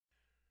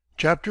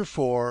CHAPTER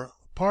IV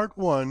Part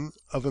I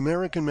of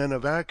American Men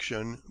of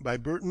Action by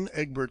Burton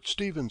Egbert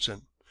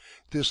Stevenson.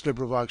 This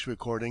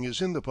recording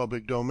is in the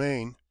public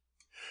domain.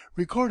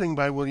 Recording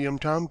by William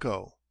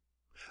Tomcho.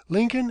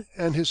 Lincoln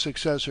and His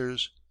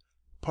Successors,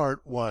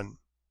 Part I.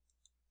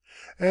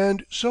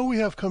 And so we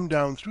have come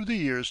down through the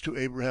years to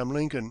Abraham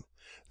Lincoln,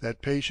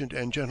 that patient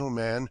and gentle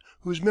man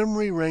whose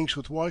memory ranks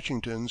with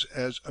Washington's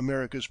as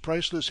America's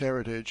priceless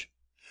heritage.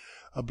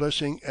 A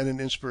blessing and an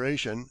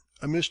inspiration,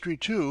 a mystery,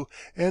 too,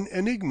 an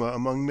enigma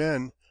among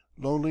men,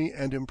 lonely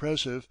and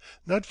impressive,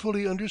 not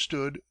fully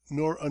understood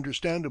nor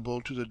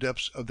understandable to the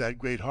depths of that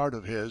great heart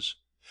of his.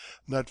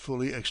 Not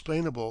fully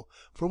explainable,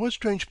 for what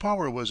strange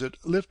power was it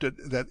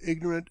lifted that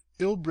ignorant,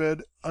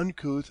 ill-bred,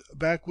 uncouth,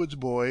 backwoods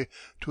boy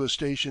to a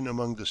station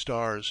among the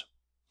stars?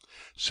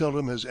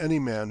 Seldom has any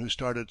man who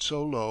started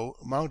so low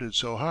mounted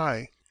so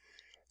high.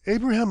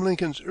 Abraham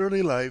Lincoln's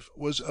early life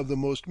was of the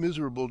most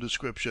miserable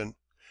description.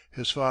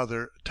 His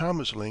father,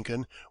 Thomas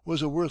Lincoln,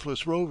 was a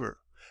worthless rover.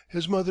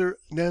 His mother,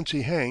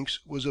 Nancy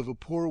Hanks, was of a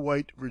poor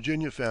white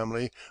Virginia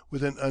family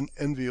with an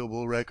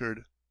unenviable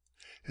record.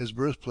 His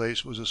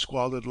birthplace was a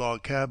squalid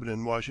log cabin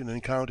in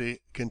Washington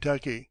County,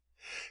 Kentucky.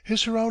 His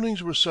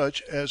surroundings were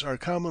such as are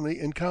commonly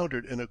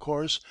encountered in a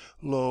coarse,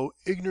 low,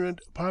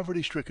 ignorant,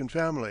 poverty-stricken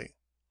family.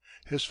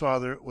 His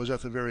father was at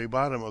the very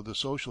bottom of the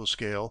social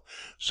scale,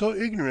 so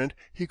ignorant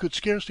he could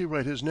scarcely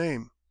write his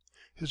name.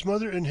 His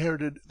mother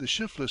inherited the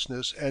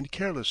shiftlessness and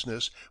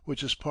carelessness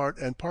which is part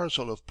and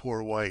parcel of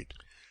poor white.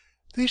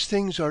 These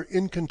things are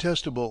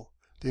incontestable,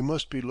 they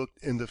must be looked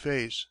in the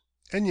face.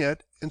 And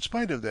yet, in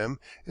spite of them,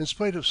 in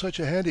spite of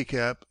such a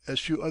handicap as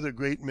few other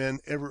great men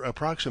ever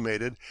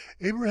approximated,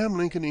 Abraham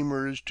Lincoln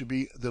emerged to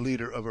be the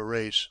leader of a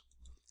race.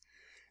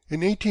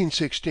 In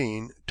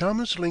 1816,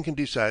 Thomas Lincoln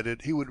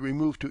decided he would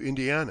remove to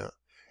Indiana.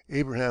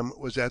 Abraham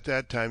was at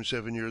that time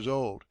 7 years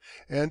old,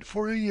 and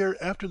for a year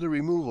after the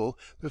removal,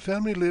 the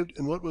family lived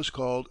in what was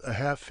called a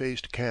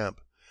half-faced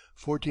camp,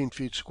 14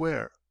 feet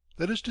square,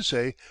 that is to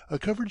say, a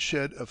covered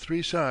shed of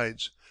 3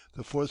 sides,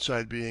 the fourth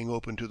side being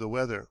open to the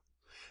weather.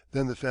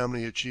 Then the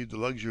family achieved the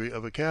luxury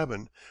of a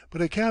cabin,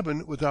 but a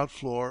cabin without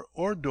floor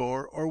or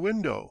door or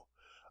window.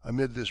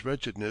 Amid this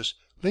wretchedness,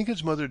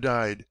 Lincoln's mother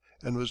died,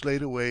 and was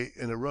laid away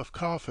in a rough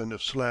coffin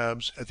of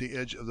slabs at the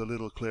edge of the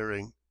little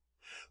clearing.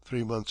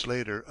 3 months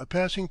later, a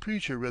passing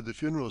preacher read the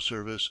funeral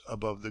service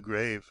above the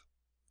grave.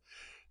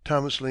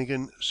 Thomas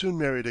Lincoln soon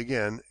married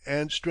again,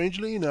 and,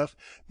 strangely enough,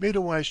 made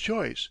a wise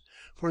choice,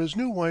 for his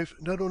new wife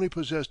not only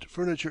possessed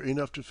furniture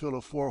enough to fill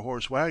a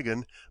 4-horse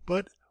wagon,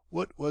 but,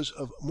 what was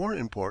of more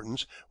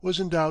importance, was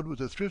endowed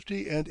with a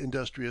thrifty and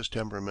industrious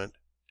temperament.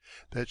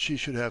 That she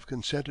should have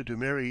consented to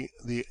marry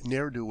the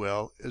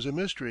ne'er-do-well is a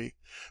mystery.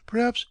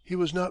 Perhaps he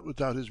was not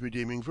without his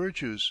redeeming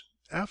virtues,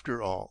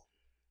 after all.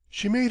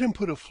 She made him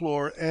put a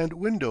floor and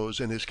windows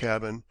in his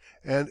cabin,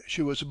 and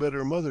she was a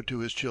better mother to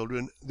his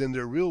children than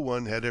their real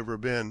one had ever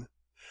been.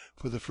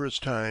 For the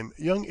first time,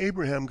 young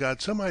Abraham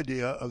got some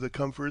idea of the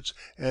comforts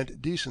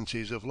and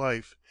decencies of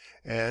life,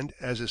 and,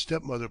 as his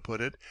stepmother put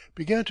it,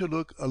 began to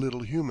look a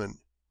little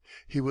human.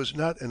 He was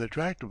not an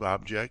attractive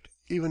object,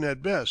 even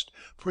at best,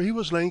 for he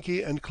was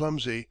lanky and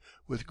clumsy,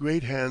 with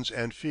great hands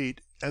and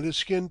feet, and a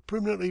skin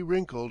permanently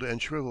wrinkled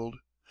and shriveled.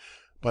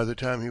 By the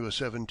time he was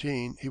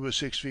 17, he was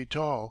 6 feet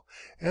tall,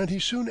 and he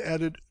soon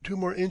added 2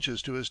 more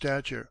inches to his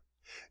stature.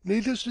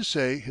 Needless to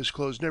say, his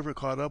clothes never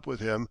caught up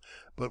with him,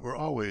 but were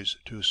always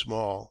too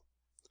small.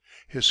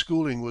 His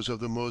schooling was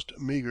of the most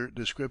meager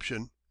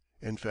description.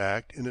 In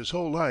fact, in his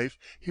whole life,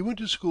 he went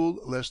to school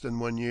less than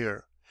 1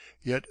 year.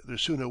 Yet there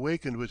soon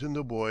awakened within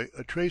the boy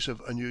a trace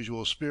of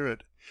unusual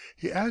spirit.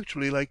 He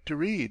actually liked to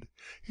read.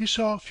 He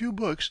saw few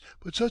books,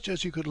 but such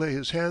as he could lay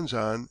his hands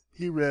on,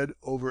 he read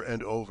over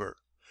and over.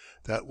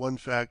 That one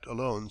fact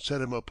alone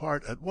set him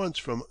apart at once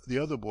from the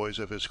other boys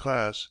of his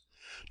class.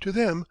 To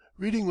them,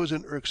 reading was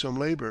an irksome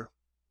labor.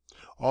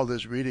 All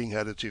this reading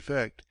had its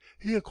effect.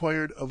 He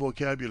acquired a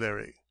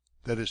vocabulary.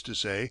 That is to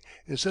say,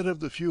 instead of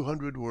the few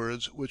hundred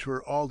words which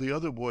were all the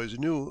other boys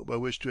knew by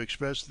which to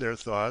express their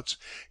thoughts,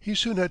 he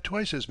soon had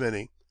twice as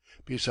many.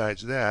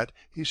 Besides that,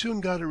 he soon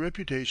got a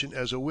reputation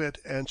as a wit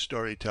and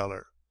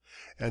story-teller,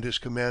 and his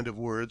command of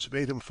words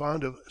made him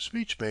fond of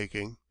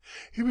speech-making.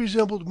 He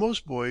resembled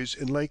most boys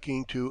in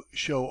liking to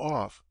 "show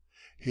off."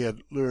 He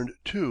had learned,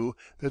 too,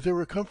 that there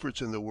were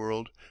comforts in the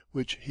world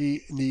which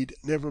he need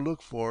never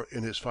look for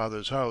in his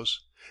father's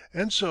house,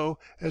 and so,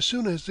 as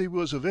soon as he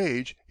was of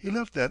age, he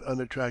left that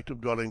unattractive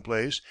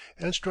dwelling-place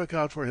and struck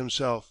out for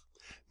himself,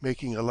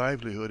 making a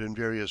livelihood in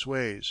various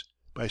ways,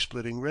 by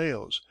splitting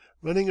rails,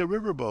 running a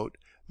river boat,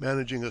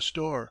 managing a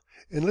store,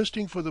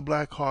 enlisting for the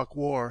Black Hawk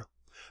War,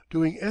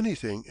 doing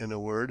anything, in a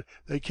word,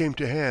 that came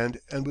to hand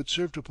and would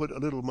serve to put a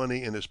little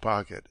money in his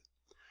pocket.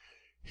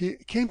 He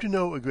came to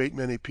know a great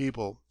many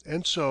people,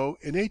 and so,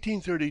 in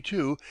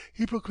 1832,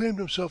 he proclaimed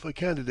himself a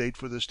candidate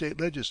for the state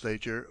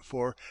legislature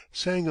for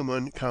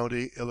Sangamon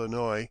County,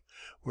 Illinois,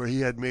 where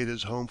he had made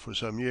his home for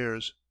some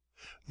years.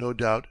 No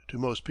doubt to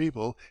most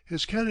people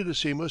his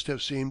candidacy must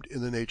have seemed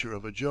in the nature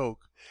of a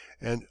joke,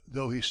 and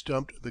though he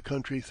stumped the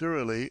country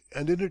thoroughly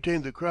and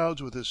entertained the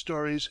crowds with his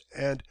stories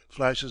and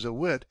flashes of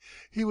wit,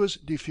 he was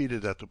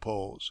defeated at the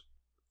polls.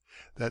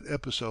 That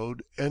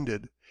episode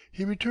ended,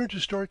 he returned to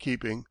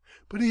storekeeping,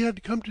 but he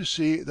had come to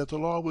see that the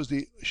law was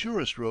the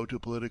surest road to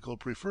political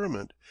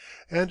preferment,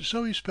 and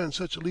so he spent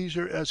such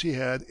leisure as he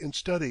had in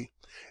study,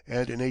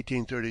 and in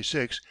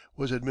 1836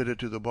 was admitted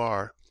to the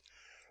bar.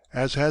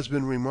 As has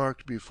been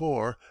remarked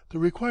before, the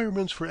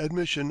requirements for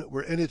admission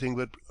were anything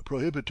but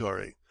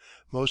prohibitory,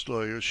 most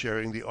lawyers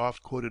sharing the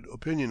oft quoted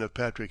opinion of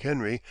Patrick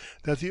Henry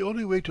that the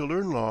only way to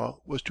learn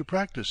law was to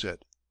practice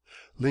it.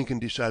 Lincoln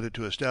decided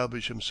to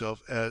establish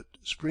himself at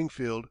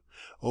Springfield,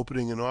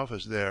 opening an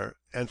office there,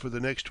 and for the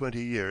next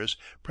 20 years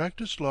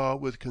practiced law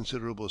with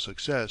considerable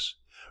success,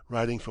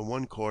 riding from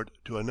one court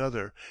to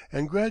another,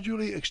 and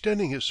gradually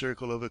extending his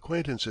circle of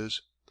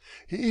acquaintances.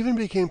 He even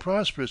became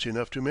prosperous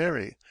enough to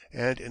marry,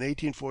 and in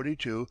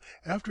 1842,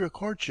 after a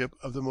courtship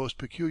of the most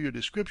peculiar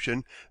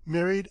description,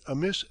 married a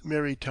Miss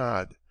Mary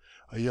Todd,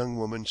 a young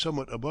woman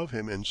somewhat above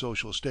him in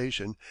social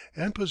station,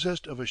 and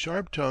possessed of a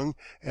sharp tongue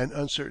and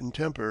uncertain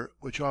temper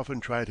which often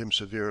tried him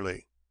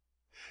severely.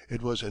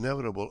 It was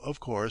inevitable, of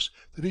course,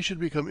 that he should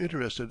become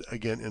interested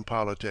again in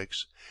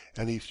politics,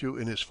 and he threw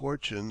in his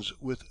fortunes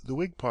with the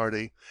Whig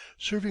party,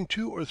 serving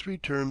 2 or 3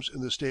 terms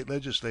in the state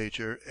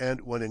legislature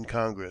and one in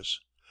Congress.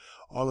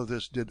 All of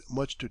this did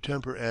much to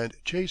temper and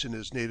chasten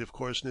his native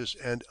coarseness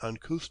and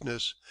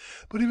uncouthness,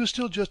 but he was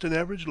still just an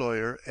average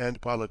lawyer and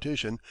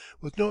politician,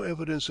 with no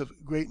evidence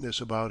of greatness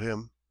about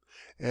him,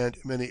 and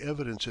many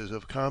evidences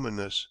of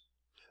commonness.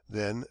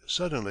 Then,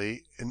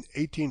 suddenly, in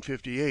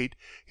 1858,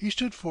 he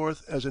stood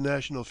forth as a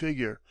national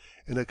figure,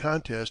 in a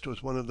contest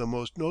with one of the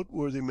most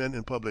noteworthy men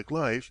in public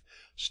life,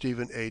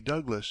 Stephen A.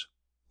 Douglas.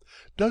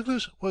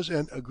 Douglas was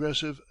an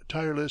aggressive,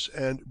 tireless,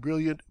 and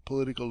brilliant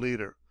political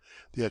leader,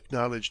 the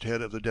acknowledged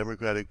head of the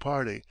Democratic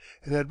party,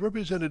 and had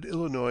represented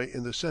Illinois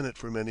in the Senate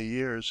for many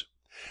years.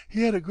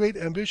 He had a great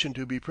ambition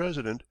to be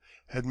President,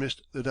 had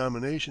missed the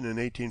nomination in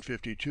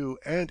 1852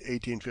 and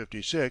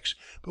 1856,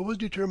 but was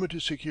determined to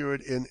secure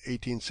it in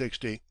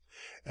 1860,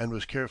 and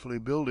was carefully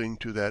building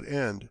to that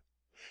end.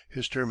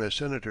 His term as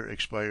Senator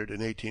expired in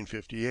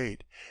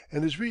 1858,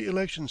 and his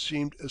reëlection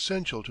seemed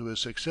essential to his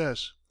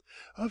success.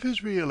 Of his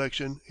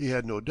reëlection he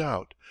had no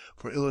doubt,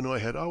 for Illinois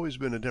had always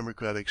been a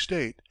Democratic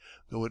state,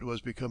 though it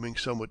was becoming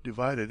somewhat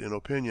divided in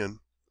opinion.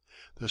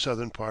 The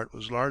southern part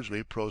was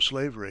largely pro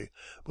slavery,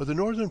 but the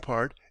northern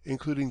part,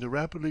 including the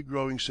rapidly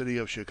growing city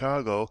of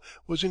Chicago,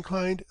 was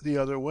inclined the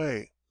other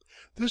way.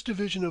 This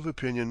division of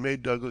opinion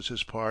made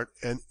Douglas's part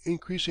an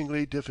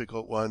increasingly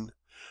difficult one,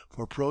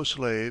 for pro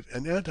slave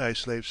and anti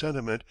slave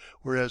sentiment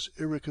were as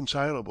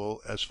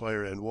irreconcilable as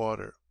fire and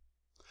water.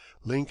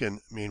 Lincoln,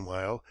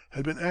 meanwhile,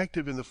 had been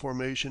active in the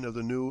formation of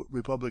the new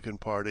Republican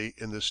party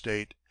in the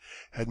state,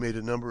 had made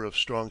a number of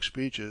strong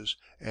speeches,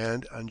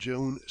 and on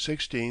June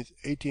 16,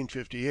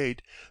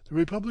 1858, the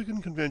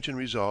Republican convention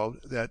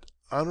resolved that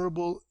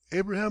 "Honorable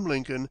Abraham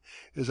Lincoln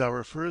is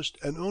our first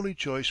and only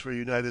choice for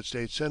United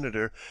States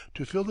Senator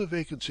to fill the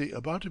vacancy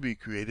about to be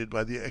created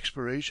by the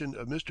expiration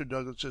of Mr.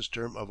 Douglas's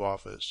term of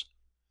office."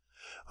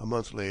 A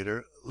month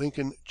later,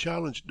 Lincoln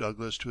challenged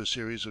Douglas to a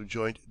series of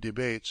joint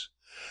debates.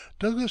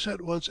 Douglas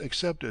at once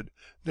accepted,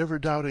 never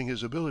doubting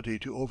his ability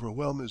to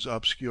overwhelm his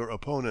obscure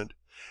opponent,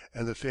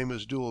 and the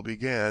famous duel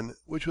began,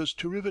 which was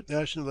to rivet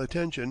national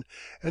attention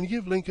and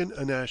give Lincoln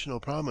a national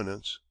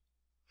prominence.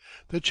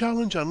 The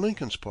challenge on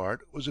Lincoln's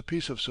part was a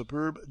piece of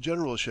superb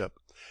generalship.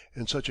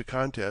 In such a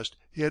contest,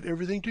 he had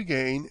everything to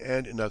gain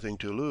and nothing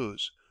to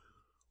lose.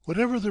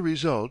 Whatever the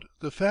result,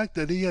 the fact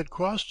that he had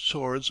crossed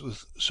swords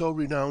with so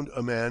renowned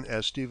a man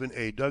as Stephen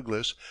A.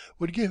 Douglas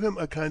would give him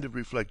a kind of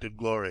reflected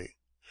glory.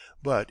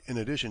 But in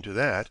addition to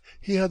that,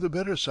 he had the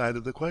better side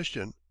of the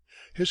question.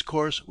 His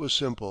course was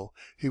simple;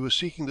 he was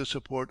seeking the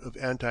support of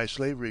anti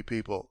slavery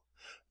people.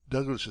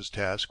 Douglas's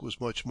task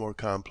was much more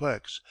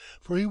complex,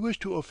 for he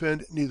wished to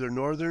offend neither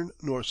Northern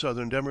nor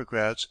Southern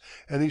Democrats,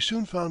 and he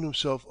soon found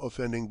himself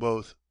offending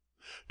both.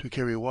 To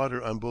carry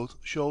water on both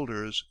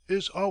shoulders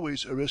is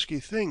always a risky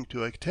thing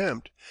to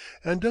attempt,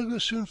 and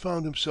Douglas soon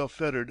found himself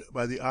fettered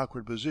by the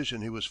awkward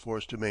position he was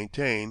forced to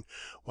maintain,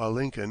 while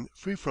Lincoln,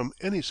 free from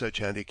any such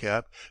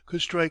handicap,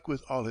 could strike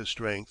with all his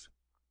strength.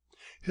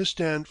 His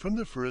stand from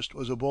the first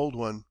was a bold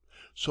one,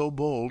 so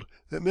bold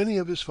that many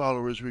of his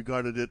followers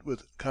regarded it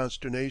with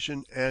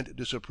consternation and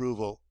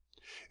disapproval.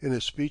 In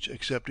his speech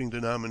accepting the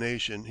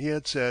nomination, he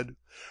had said: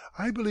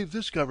 "I believe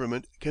this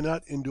government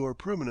cannot endure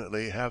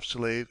permanently half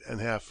slave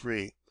and half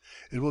free.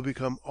 It will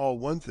become all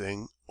one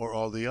thing or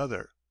all the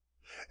other."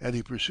 And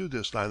he pursued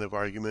this line of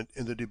argument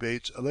in the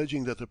debates,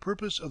 alleging that the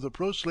purpose of the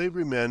pro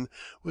slavery men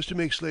was to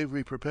make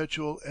slavery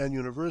perpetual and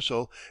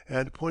universal,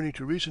 and pointing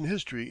to recent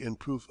history in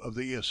proof of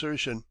the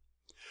assertion.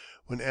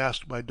 When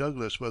asked by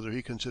Douglas whether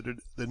he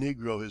considered the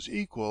negro his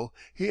equal,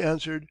 he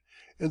answered: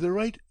 "In the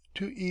right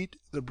to eat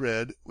the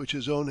bread which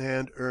his own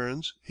hand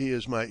earns, he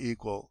is my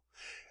equal,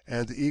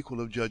 and the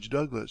equal of Judge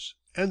Douglas,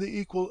 and the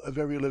equal of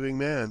every living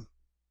man."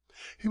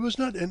 He was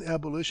not an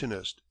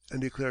abolitionist, and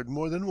declared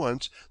more than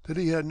once that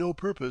he had no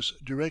purpose,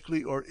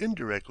 directly or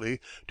indirectly,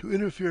 to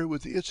interfere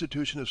with the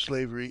institution of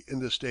slavery in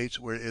the states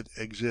where it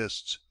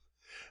exists;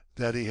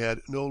 that he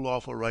had no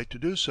lawful right to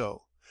do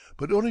so,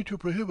 but only to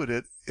prohibit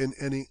it in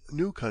any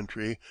new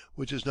country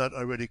which is not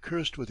already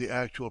cursed with the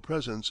actual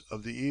presence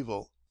of the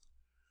evil.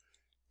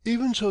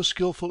 Even so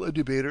skilful a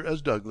debater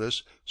as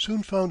Douglas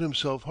soon found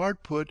himself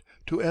hard put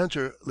to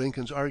answer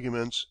Lincoln's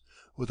arguments,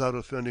 without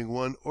offending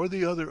one or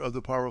the other of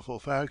the powerful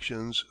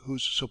factions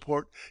whose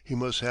support he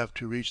must have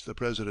to reach the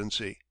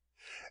presidency.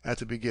 At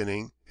the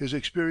beginning, his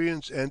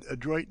experience and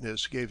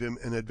adroitness gave him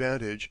an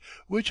advantage,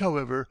 which,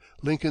 however,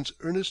 Lincoln's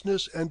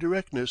earnestness and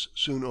directness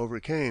soon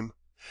overcame.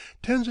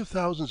 Tens of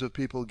thousands of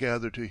people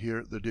gathered to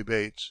hear the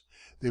debates.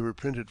 They were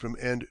printed from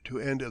end to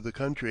end of the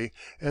country,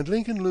 and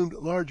Lincoln loomed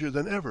larger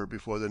than ever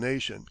before the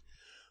nation.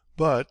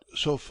 But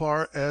so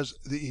far as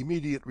the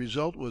immediate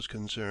result was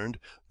concerned,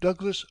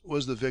 Douglas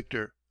was the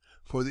victor,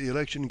 for the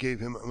election gave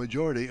him a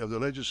majority of the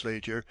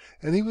legislature,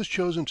 and he was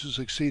chosen to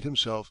succeed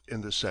himself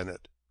in the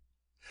Senate.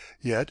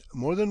 Yet,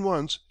 more than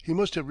once, he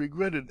must have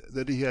regretted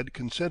that he had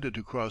consented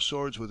to cross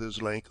swords with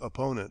his lank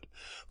opponent,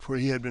 for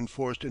he had been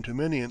forced into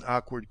many an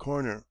awkward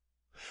corner.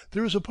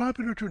 There is a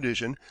popular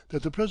tradition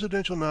that the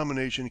presidential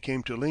nomination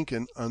came to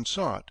Lincoln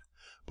unsought,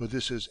 but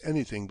this is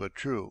anything but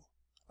true.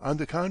 On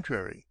the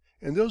contrary,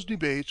 in those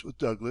debates with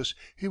Douglas,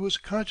 he was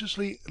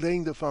consciously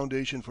laying the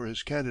foundation for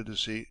his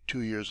candidacy 2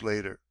 years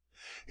later.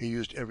 He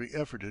used every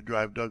effort to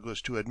drive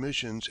Douglas to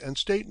admissions and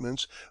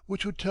statements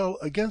which would tell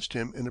against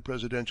him in a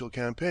presidential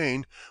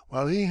campaign,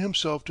 while he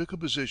himself took a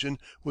position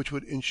which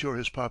would insure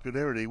his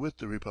popularity with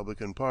the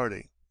Republican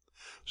party.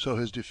 So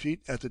his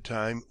defeat at the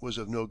time was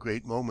of no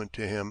great moment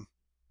to him.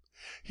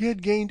 He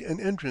had gained an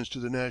entrance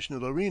to the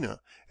national arena,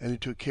 and he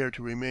took care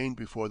to remain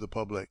before the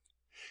public.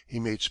 He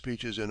made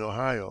speeches in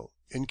Ohio,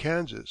 in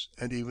Kansas,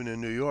 and even in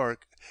New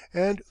York,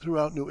 and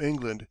throughout New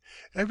England,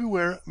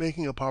 everywhere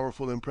making a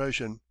powerful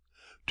impression.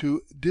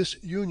 To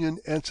disunion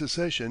and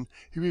secession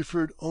he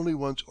referred only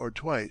once or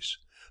twice,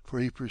 for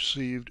he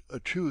perceived a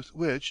truth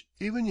which,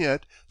 even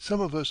yet,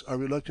 some of us are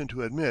reluctant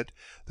to admit,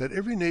 that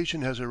every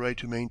nation has a right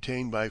to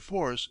maintain by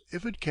force,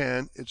 if it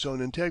can, its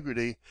own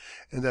integrity,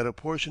 and that a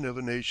portion of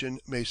a nation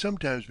may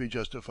sometimes be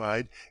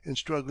justified in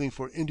struggling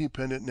for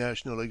independent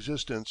national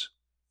existence.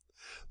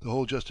 The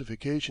whole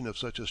justification of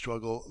such a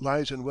struggle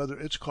lies in whether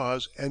its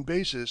cause and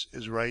basis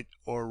is right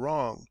or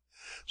wrong.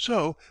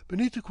 So,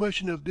 beneath the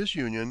question of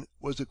disunion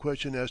was the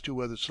question as to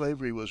whether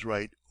slavery was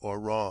right or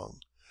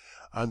wrong.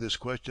 On this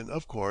question,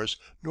 of course,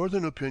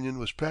 Northern opinion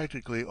was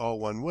practically all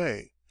one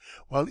way,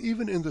 while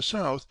even in the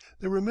South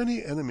there were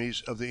many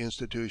enemies of the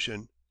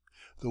institution.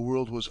 The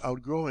world was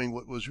outgrowing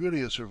what was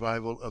really a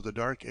survival of the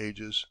Dark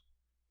Ages.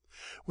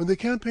 When the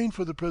campaign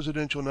for the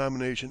presidential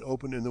nomination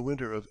opened in the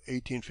winter of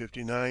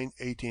 1859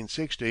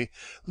 1860,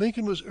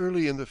 Lincoln was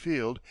early in the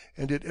field,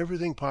 and did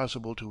everything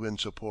possible to win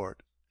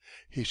support.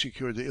 He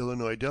secured the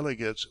Illinois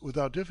delegates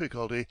without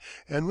difficulty,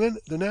 and when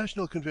the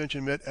national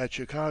convention met at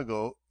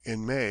Chicago,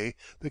 in May,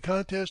 the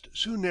contest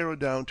soon narrowed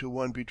down to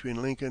one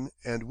between Lincoln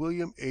and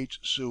William H.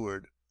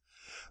 Seward.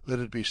 Let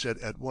it be said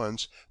at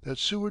once that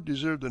Seward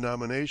deserved the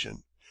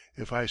nomination,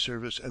 if high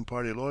service and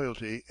party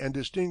loyalty and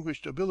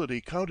distinguished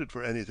ability counted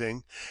for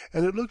anything,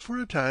 and it looked for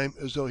a time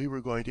as though he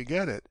were going to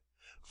get it,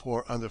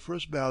 for on the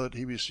first ballot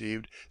he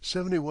received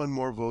 71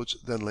 more votes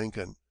than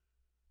Lincoln.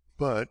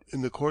 But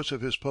in the course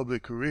of his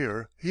public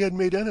career, he had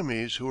made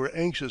enemies who were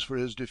anxious for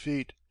his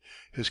defeat.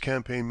 His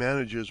campaign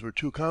managers were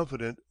too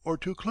confident or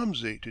too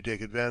clumsy to take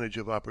advantage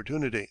of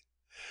opportunity.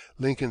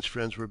 Lincoln's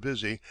friends were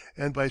busy,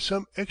 and by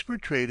some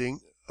expert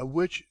trading, of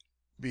which,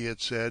 be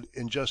it said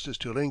in justice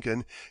to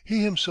Lincoln,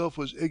 he himself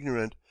was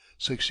ignorant,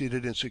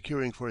 succeeded in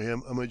securing for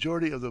him a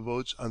majority of the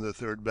votes on the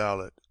third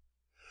ballot.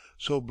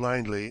 So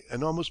blindly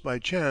and almost by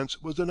chance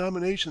was the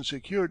nomination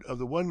secured of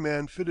the one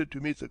man fitted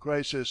to meet the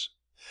crisis.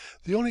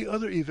 The only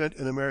other event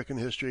in American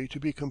history to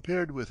be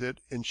compared with it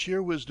in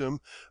sheer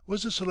wisdom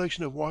was the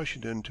selection of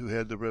Washington to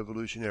head the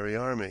Revolutionary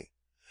Army,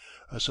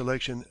 a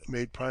selection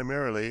made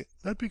primarily,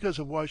 not because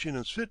of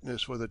Washington's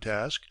fitness for the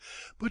task,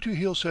 but to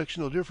heal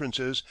sectional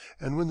differences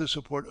and win the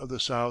support of the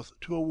South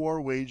to a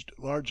war waged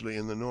largely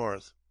in the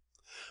North.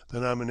 The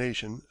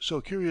nomination,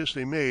 so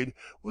curiously made,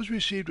 was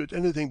received with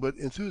anything but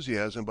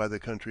enthusiasm by the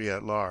country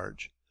at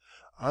large.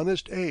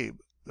 "Honest Abe,"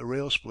 the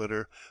rail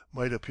splitter,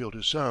 might appeal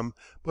to some,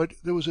 but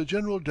there was a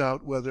general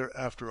doubt whether,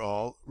 after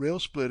all, rail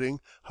splitting,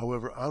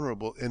 however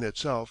honorable in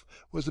itself,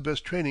 was the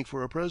best training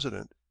for a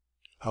president.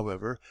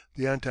 However,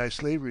 the anti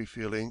slavery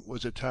feeling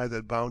was a tie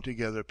that bound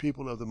together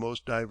people of the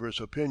most diverse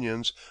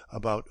opinions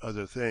about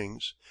other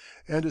things,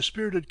 and a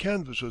spirited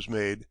canvass was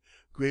made,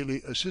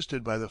 greatly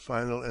assisted by the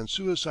final and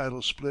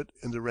suicidal split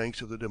in the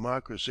ranks of the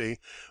Democracy,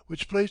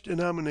 which placed in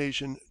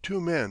nomination two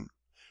men: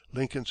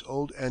 Lincoln's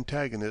old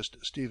antagonist,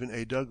 Stephen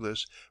A.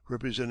 Douglas,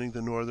 representing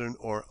the northern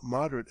or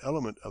 "moderate"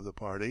 element of the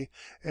party,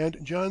 and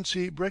John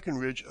C.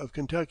 Breckinridge of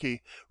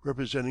Kentucky,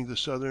 representing the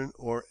southern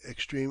or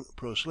extreme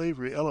pro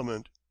slavery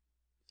element.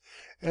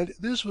 And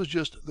this was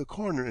just the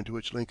corner into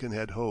which Lincoln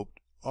had hoped,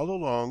 all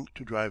along,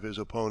 to drive his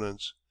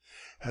opponents.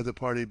 Had the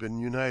party been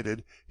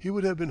united, he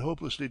would have been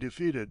hopelessly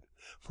defeated,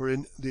 for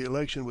in the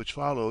election which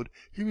followed,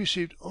 he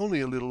received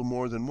only a little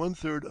more than one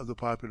third of the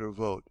popular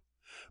vote;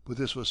 but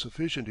this was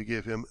sufficient to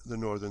give him the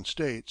Northern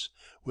States,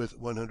 with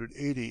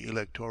 180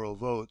 electoral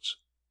votes.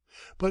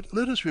 But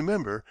let us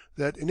remember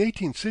that in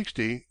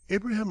 1860,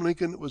 Abraham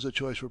Lincoln was the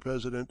choice for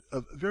President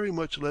of very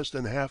much less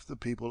than half the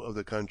people of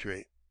the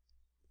country.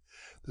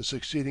 The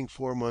succeeding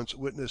 4 months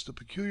witnessed the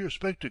peculiar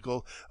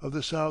spectacle of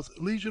the South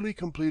leisurely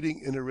completing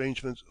its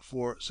arrangements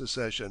for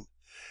secession,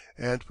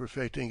 and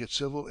perfecting its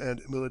civil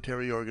and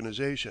military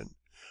organization,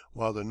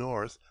 while the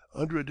North,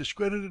 under a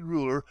discredited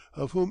ruler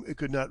of whom it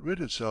could not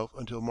rid itself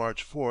until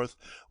March 4th,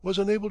 was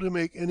unable to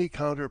make any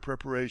counter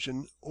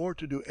preparation or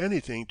to do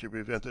anything to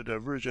prevent the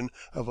diversion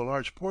of a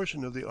large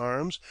portion of the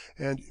arms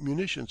and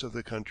munitions of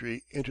the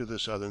country into the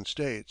Southern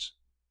States.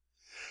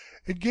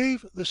 It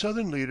gave the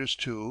Southern leaders,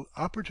 too,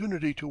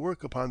 opportunity to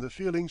work upon the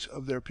feelings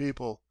of their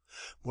people,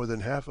 more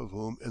than half of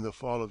whom in the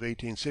fall of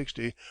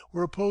 1860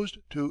 were opposed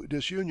to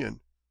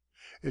disunion.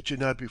 It should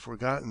not be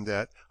forgotten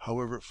that,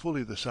 however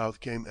fully the South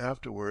came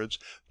afterwards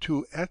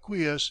to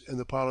acquiesce in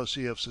the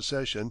policy of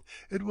secession,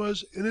 it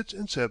was, in its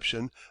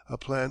inception, a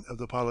plan of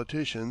the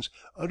politicians,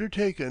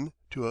 undertaken,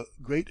 to a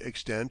great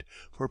extent,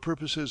 for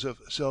purposes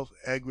of self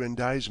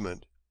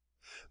aggrandizement.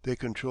 They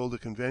controlled the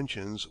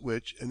conventions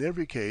which, in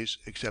every case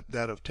except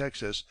that of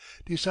Texas,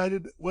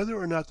 decided whether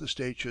or not the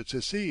state should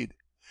secede.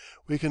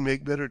 "We can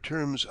make better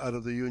terms out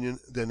of the Union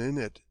than in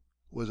it,"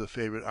 was a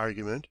favorite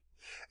argument,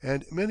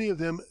 and many of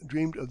them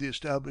dreamed of the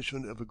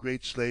establishment of a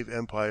great slave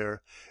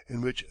empire,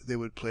 in which they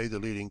would play the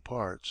leading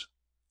parts.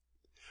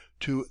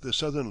 To the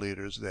Southern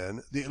leaders,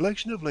 then, the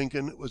election of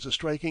Lincoln was the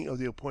striking of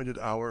the appointed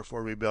hour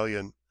for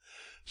rebellion.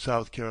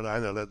 South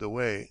Carolina led the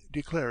way,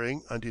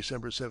 declaring, on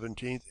December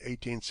 17,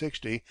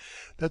 1860,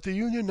 that the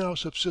union now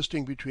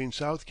subsisting between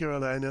South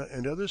Carolina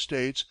and other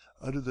states,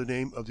 under the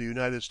name of the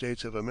United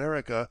States of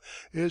America,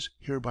 is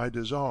hereby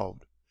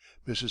dissolved.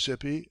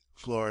 Mississippi,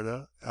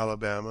 Florida,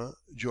 Alabama,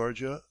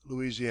 Georgia,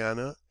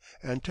 Louisiana,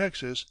 and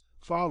Texas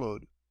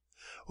followed.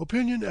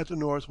 Opinion at the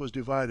North was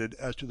divided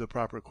as to the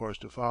proper course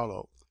to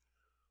follow.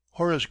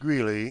 Horace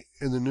Greeley,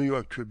 in the New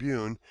York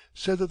Tribune,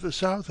 said that the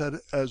South had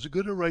as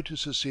good a right to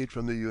secede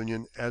from the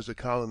Union as the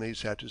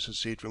colonies had to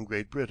secede from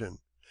Great Britain;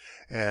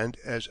 and,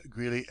 as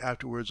Greeley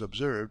afterwards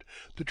observed,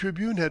 the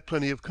Tribune had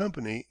plenty of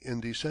company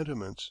in these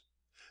sentiments.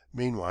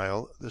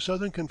 Meanwhile, the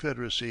Southern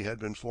Confederacy had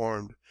been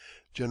formed,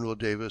 General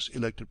Davis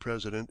elected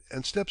President,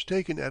 and steps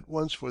taken at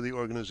once for the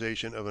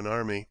organization of an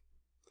army.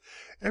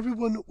 Every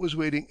one was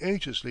waiting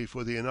anxiously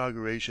for the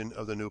inauguration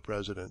of the new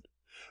President,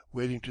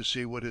 waiting to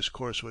see what his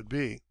course would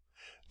be.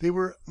 They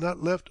were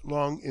not left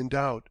long in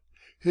doubt.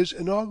 His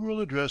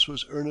inaugural address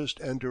was earnest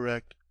and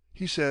direct.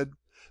 He said: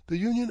 "The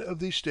union of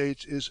these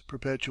states is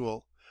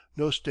perpetual.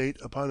 No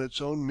state upon its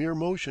own mere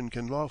motion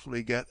can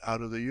lawfully get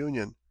out of the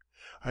Union.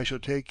 I shall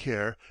take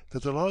care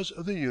that the laws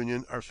of the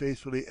Union are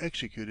faithfully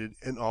executed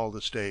in all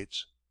the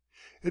states."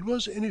 It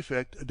was, in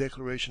effect, a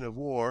declaration of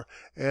war,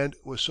 and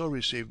was so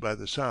received by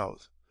the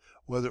South.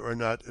 Whether or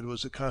not it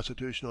was the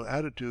constitutional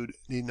attitude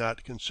need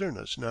not concern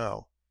us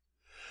now.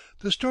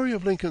 The story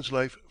of Lincoln's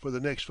life for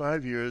the next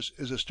 5 years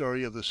is the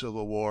story of the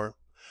Civil War.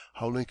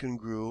 How Lincoln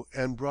grew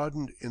and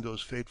broadened in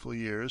those fateful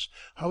years,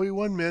 how he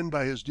won men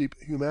by his deep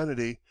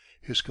humanity,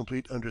 his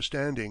complete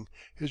understanding,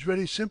 his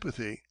ready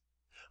sympathy;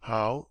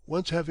 how,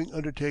 once having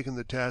undertaken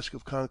the task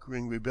of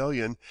conquering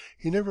rebellion,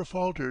 he never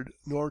faltered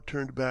nor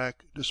turned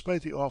back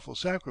despite the awful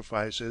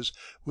sacrifices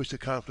which the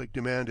conflict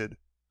demanded.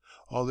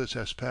 All this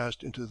has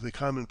passed into the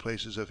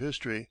commonplaces of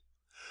history.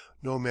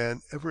 No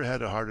man ever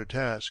had a harder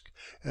task,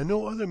 and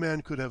no other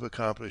man could have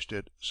accomplished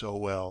it so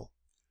well.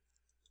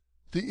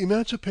 The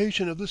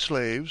emancipation of the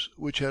slaves,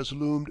 which has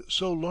loomed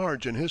so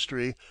large in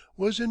history,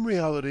 was in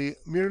reality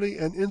merely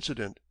an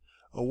incident,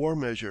 a war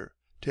measure,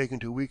 taken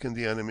to weaken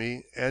the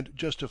enemy, and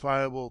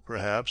justifiable,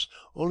 perhaps,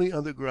 only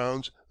on the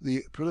grounds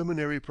the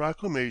preliminary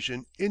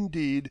proclamation,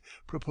 indeed,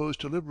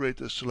 proposed to liberate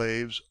the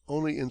slaves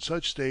only in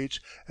such states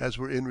as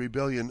were in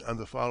rebellion on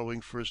the following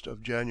 1st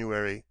of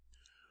January.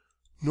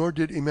 Nor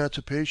did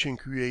emancipation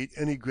create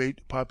any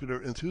great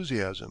popular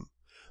enthusiasm.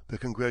 The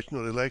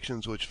congressional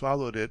elections which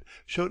followed it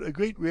showed a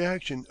great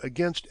reaction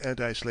against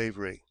anti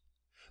slavery.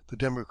 The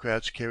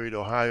Democrats carried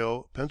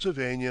Ohio,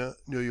 Pennsylvania,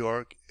 New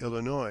York,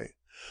 Illinois.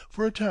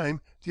 For a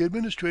time, the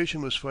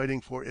administration was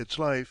fighting for its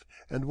life,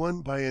 and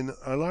won by an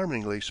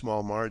alarmingly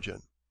small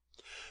margin.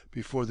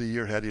 Before the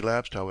year had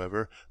elapsed,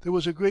 however, there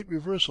was a great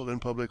reversal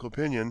in public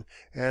opinion,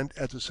 and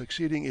at the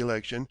succeeding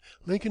election,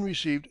 Lincoln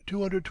received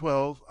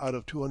 212 out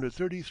of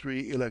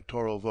 233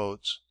 electoral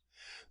votes.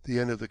 The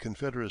end of the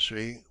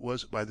Confederacy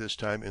was by this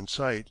time in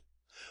sight.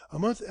 A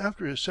month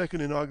after his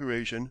second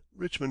inauguration,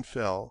 Richmond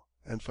fell,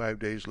 and 5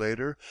 days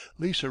later,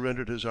 Lee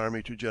surrendered his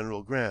army to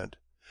General Grant.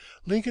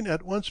 Lincoln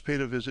at once paid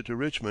a visit to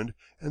Richmond,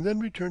 and then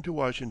returned to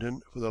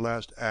Washington for the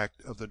last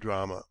act of the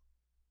drama.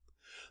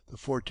 The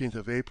 14th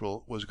of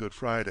April was Good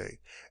Friday,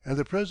 and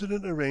the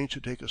President arranged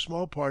to take a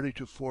small party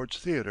to Ford's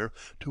Theatre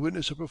to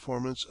witness a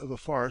performance of a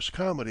farce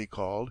comedy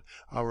called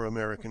 "Our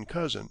American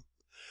Cousin."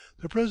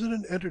 The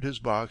President entered his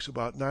box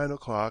about 9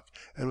 o'clock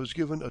and was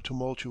given a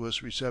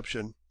tumultuous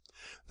reception.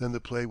 Then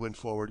the play went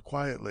forward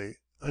quietly,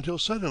 until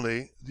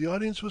suddenly the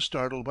audience was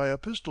startled by a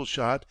pistol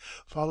shot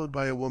followed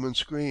by a woman's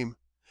scream.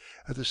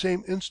 At the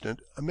same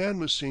instant a man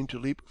was seen to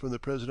leap from the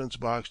President's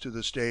box to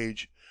the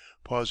stage,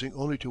 pausing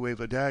only to wave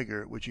a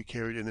dagger which he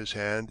carried in his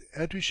hand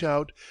and to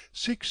shout,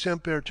 "Sic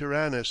semper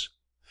tyrannis."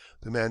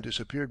 The man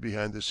disappeared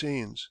behind the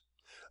scenes.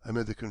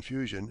 Amid the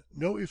confusion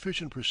no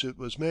efficient pursuit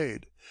was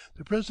made.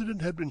 The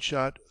President had been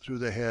shot through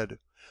the head,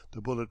 the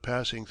bullet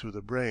passing through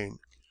the brain.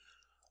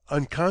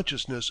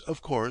 Unconsciousness,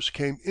 of course,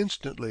 came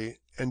instantly,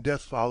 and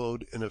death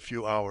followed in a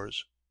few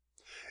hours.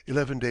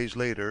 11 days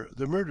later,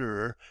 the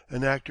murderer,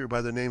 an actor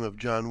by the name of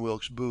John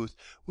Wilkes Booth,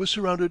 was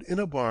surrounded in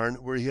a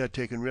barn where he had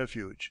taken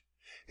refuge.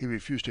 He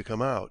refused to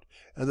come out,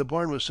 and the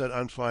barn was set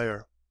on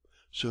fire.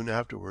 Soon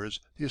afterwards,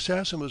 the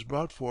assassin was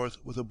brought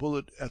forth with a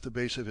bullet at the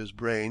base of his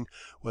brain,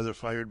 whether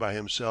fired by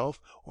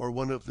himself or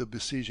one of the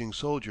besieging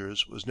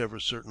soldiers was never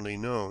certainly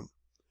known.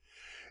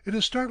 It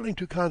is startling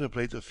to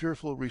contemplate the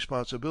fearful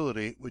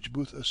responsibility which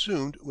Booth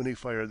assumed when he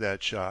fired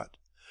that shot.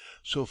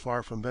 So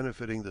far from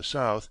benefiting the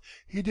South,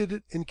 he did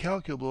it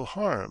incalculable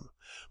harm,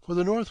 for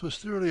the North was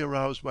thoroughly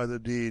aroused by the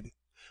deed.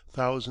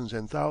 Thousands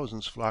and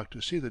thousands flocked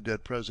to see the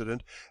dead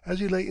President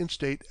as he lay in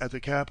state at the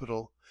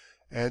Capitol,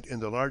 and in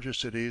the larger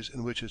cities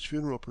in which his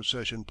funeral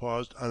procession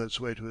paused on its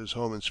way to his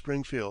home in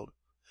Springfield.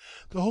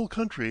 The whole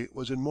country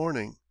was in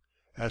mourning.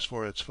 As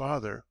for its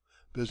father,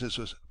 business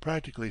was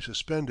practically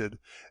suspended,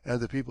 and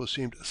the people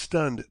seemed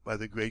stunned by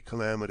the great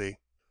calamity.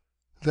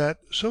 That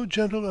so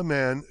gentle a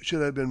man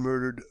should have been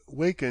murdered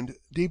wakened,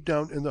 deep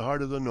down in the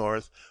heart of the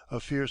North,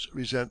 a fierce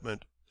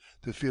resentment.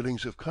 The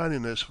feelings of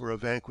kindliness for a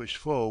vanquished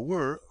foe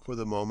were, for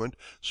the moment,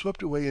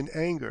 swept away in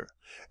anger,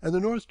 and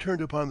the North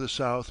turned upon the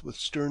South with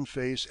stern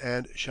face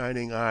and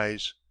shining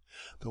eyes.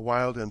 The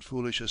wild and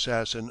foolish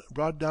assassin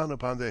brought down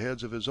upon the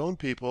heads of his own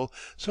people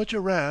such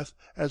a wrath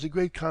as the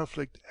great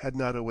conflict had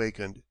not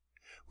awakened.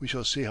 We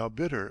shall see how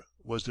bitter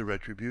was the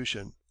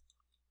retribution.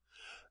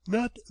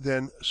 Not,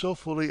 then, so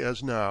fully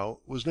as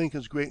now, was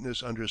Lincoln's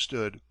greatness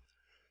understood.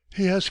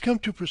 He has come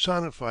to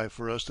personify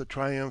for us the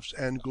triumphs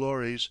and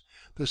glories,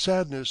 the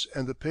sadness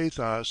and the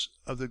pathos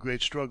of the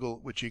great struggle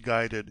which he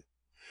guided.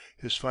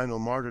 His final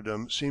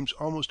martyrdom seems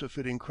almost a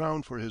fitting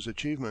crown for his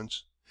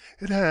achievements.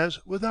 It has,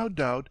 without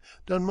doubt,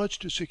 done much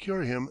to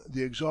secure him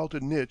the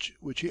exalted niche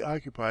which he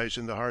occupies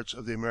in the hearts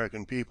of the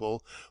American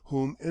people,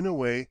 whom, in a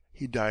way,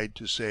 he died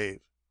to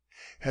save.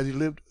 Had he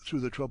lived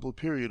through the troubled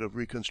period of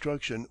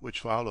Reconstruction which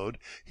followed,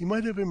 he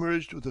might have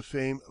emerged with a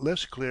fame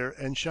less clear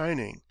and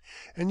shining.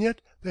 And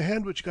yet the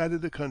hand which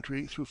guided the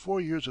country through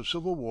 4 years of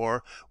civil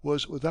war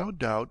was without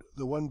doubt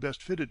the one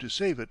best fitted to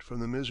save it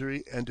from the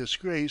misery and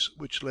disgrace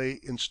which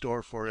lay in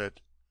store for it.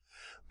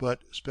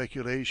 But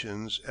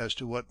speculations as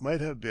to what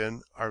might have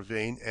been are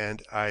vain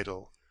and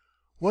idle.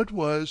 What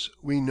was,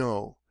 we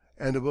know,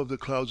 and above the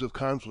clouds of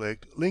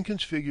conflict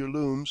Lincoln's figure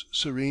looms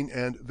serene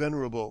and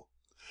venerable.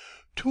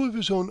 Two of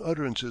his own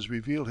utterances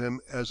reveal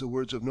him as the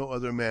words of no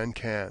other man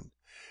can: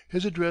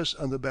 his address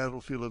on the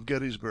battlefield of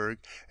Gettysburg,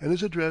 and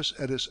his address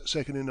at his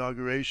second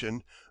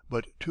inauguration,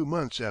 but 2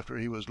 months after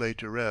he was laid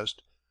to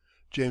rest.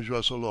 James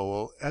Russell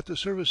Lowell, at the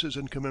services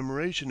in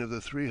commemoration of the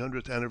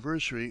 300th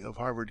anniversary of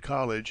Harvard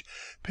College,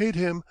 paid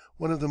him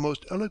one of the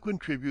most eloquent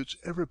tributes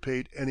ever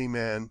paid any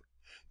man,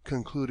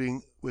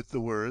 concluding with the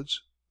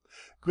words: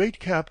 "Great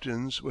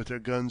captains with their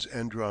guns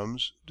and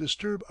drums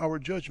Disturb our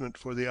judgment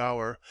for the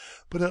hour,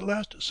 But at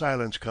last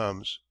silence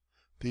comes.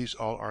 These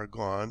all are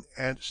gone,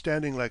 and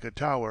standing like a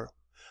tower,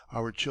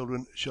 Our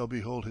children shall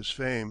behold his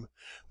fame,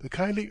 The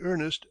kindly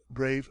earnest,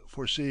 brave,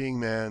 foreseeing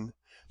man,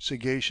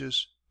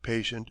 Sagacious,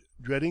 patient,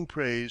 dreading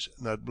praise,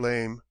 not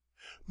blame,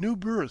 New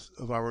birth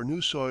of our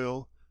new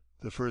soil,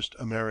 the first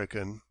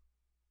American."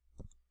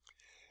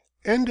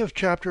 End of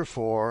Chapter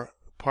 4,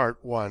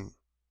 Part 1.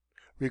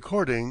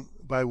 Recording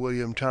by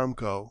William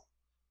Tomcho.